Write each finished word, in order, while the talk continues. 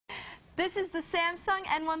This is the Samsung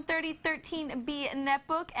N130-13B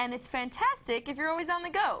netbook, and it's fantastic if you're always on the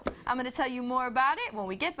go. I'm going to tell you more about it when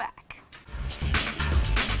we get back.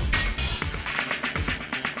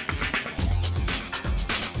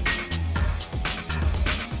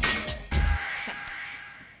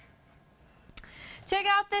 Check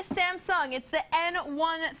out this Samsung. It's the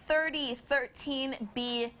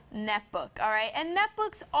N130-13B netbook, all right? And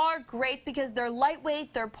netbooks are great because they're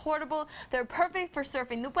lightweight, they're portable, they're perfect for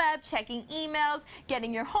surfing the web, checking emails,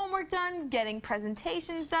 getting your homework done, getting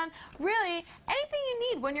presentations done, really anything you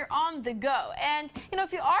need when you're on the go. And, you know,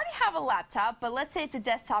 if you already have a laptop, but let's say it's a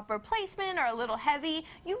desktop replacement or a little heavy,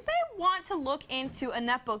 you may want to look into a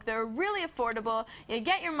netbook. They're really affordable, you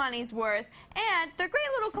get your money's worth, and they're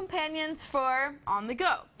great little companions for on the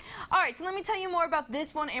go. Alright, so let me tell you more about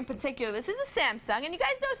this one in particular. This is a Samsung, and you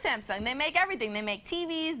guys know Samsung. They make everything. They make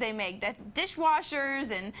TVs, they make dishwashers,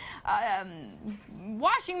 and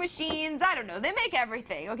washing machines. I don't know. They make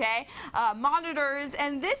everything, okay? Monitors,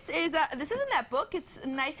 and this is a netbook. It's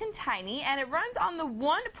nice and tiny, and it runs on the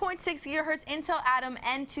 1.6 gigahertz Intel Atom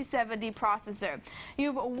N270 processor.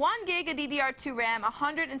 You have 1 gig of DDR2 RAM,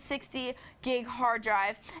 160 gig hard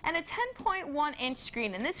drive, and a 10.1-inch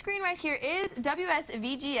screen. And this screen right here is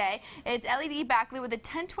WSVGA. It's LED backlit with a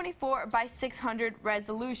 1024 by 600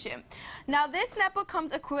 resolution. Now this netbook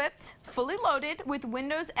comes equipped, fully loaded, with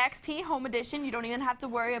Windows XP Home Edition. You don't even have to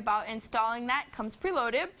worry about installing that. It comes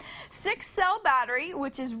preloaded. 6-cell battery,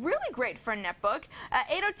 which is really great for a netbook.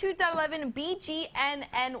 802.11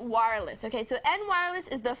 BGNN wireless. Okay, so N wireless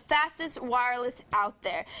is the fastest wireless out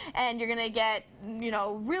there, and you're gonna get, you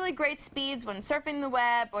know, really great speeds when surfing the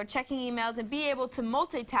web or checking emails, and be able to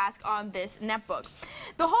multitask on this netbook.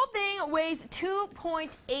 The whole thing weighs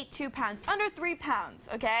 2.82 pounds, under 3 pounds,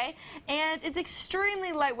 okay? And it's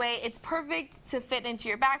extremely lightweight. It's perfect to fit into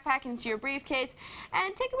your backpack, into your briefcase,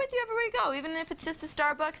 and take it with you everywhere you go, even if it's just a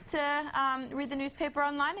Starbucks to read the newspaper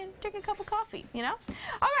online and drink a cup of coffee, you know?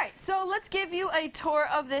 All right, so let's give you a tour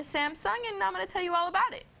of this Samsung, and I'm going to tell you all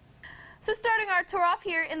about it. So starting our tour off,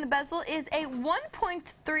 here in the bezel is a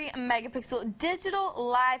 1.3 megapixel digital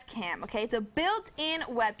live cam. Okay, it's a built-in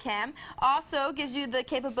webcam. Also gives you the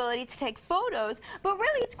capability to take photos, but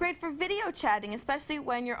really it's great for video chatting, especially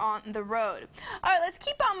when you're on the road. All right, let's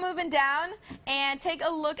keep on moving down and take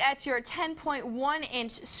a look at your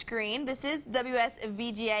 10.1-inch screen. This is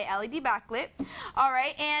WSVGA LED backlit. All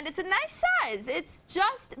right, and it's a nice size. It's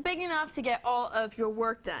just big enough to get all of your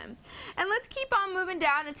work done. And let's keep on moving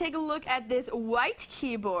down and take a look at this white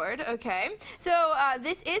keyboard. Okay, so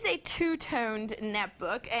this is a two-toned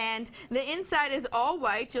netbook, and the inside is all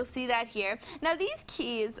white. You'll see that here. Now these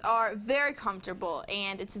keys are very comfortable,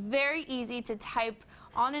 and it's very easy to type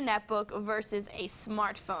on a netbook versus a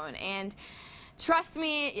smartphone. And trust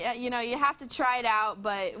me, you know, you have to try it out,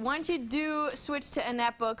 but once you do switch to a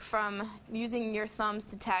netbook from using your thumbs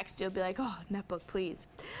to text, you'll be like, oh, netbook, please.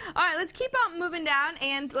 All right, let's keep on moving down,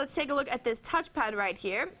 and let's take a look at this touchpad right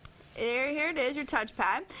here. Here it is, your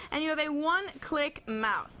touchpad, and you have a one-click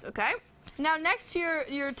mouse, okay? Now next to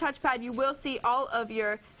your touchpad, you will see all of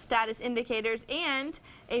your status indicators and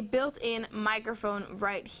a built-in microphone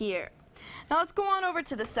right here. Now let's go on over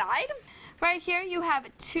to the side. Right here you have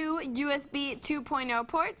two USB 2.0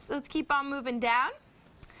 ports. Let's keep on moving down.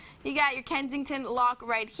 You got your Kensington lock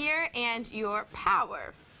right here and your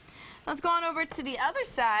power. Let's go on over to the other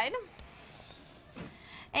side.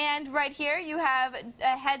 And right here you have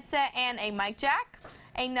a headset and a mic jack,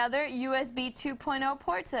 another USB 2.0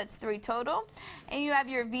 port, so that's 3 total, and you have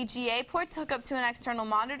your VGA port to hook up to an external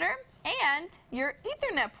monitor, and your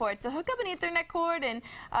Ethernet port to hook up an Ethernet cord and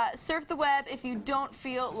surf the web if you don't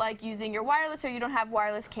feel like using your wireless or you don't have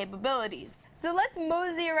wireless capabilities. So let's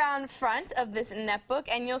mosey around front of this netbook,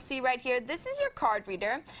 and you'll see right here, this is your card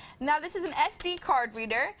reader. Now this is an SD card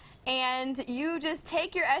reader, and you just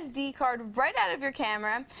take your SD card right out of your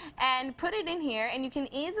camera and put it in here, and you can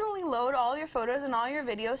easily load all your photos and all your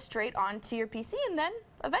videos straight onto your PC, and then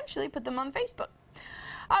eventually put them on Facebook.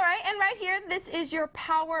 All right, and right here, this is your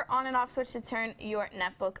power on and off switch to turn your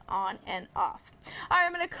netbook on and off. All right,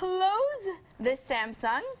 I'm going to close this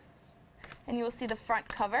Samsung, and you will see the front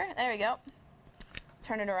cover. There we go.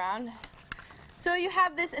 Turn it around. So you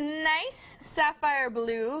have this nice sapphire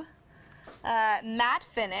blue matte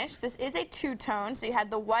finish. This is a two-tone, so you had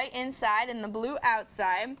the white inside and the blue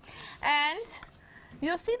outside. And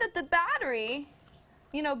you'll see that the battery,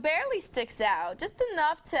 you know, barely sticks out, just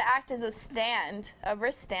enough to act as a stand, a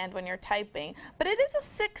wrist stand when you're typing. But it is a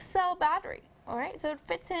 6-cell battery, All right, so it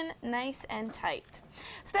fits in nice and tight.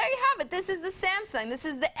 So there you have it. This is the Samsung. This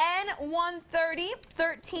is the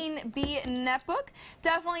N130-13B netbook.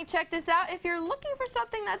 Definitely check this out if you're looking for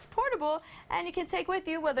something that's portable and you can take with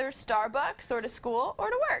you, whether Starbucks or to school or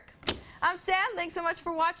to work. I'm Sam. Thanks so much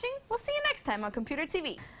for watching. We'll see you next time on Computer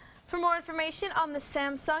TV. For more information on the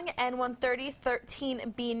Samsung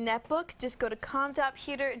N130-13B netbook, just go to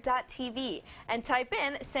com.pewter.tv and type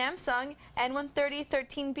in Samsung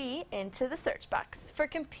N130-13B into the search box. For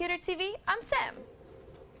Computer TV, I'm Sam.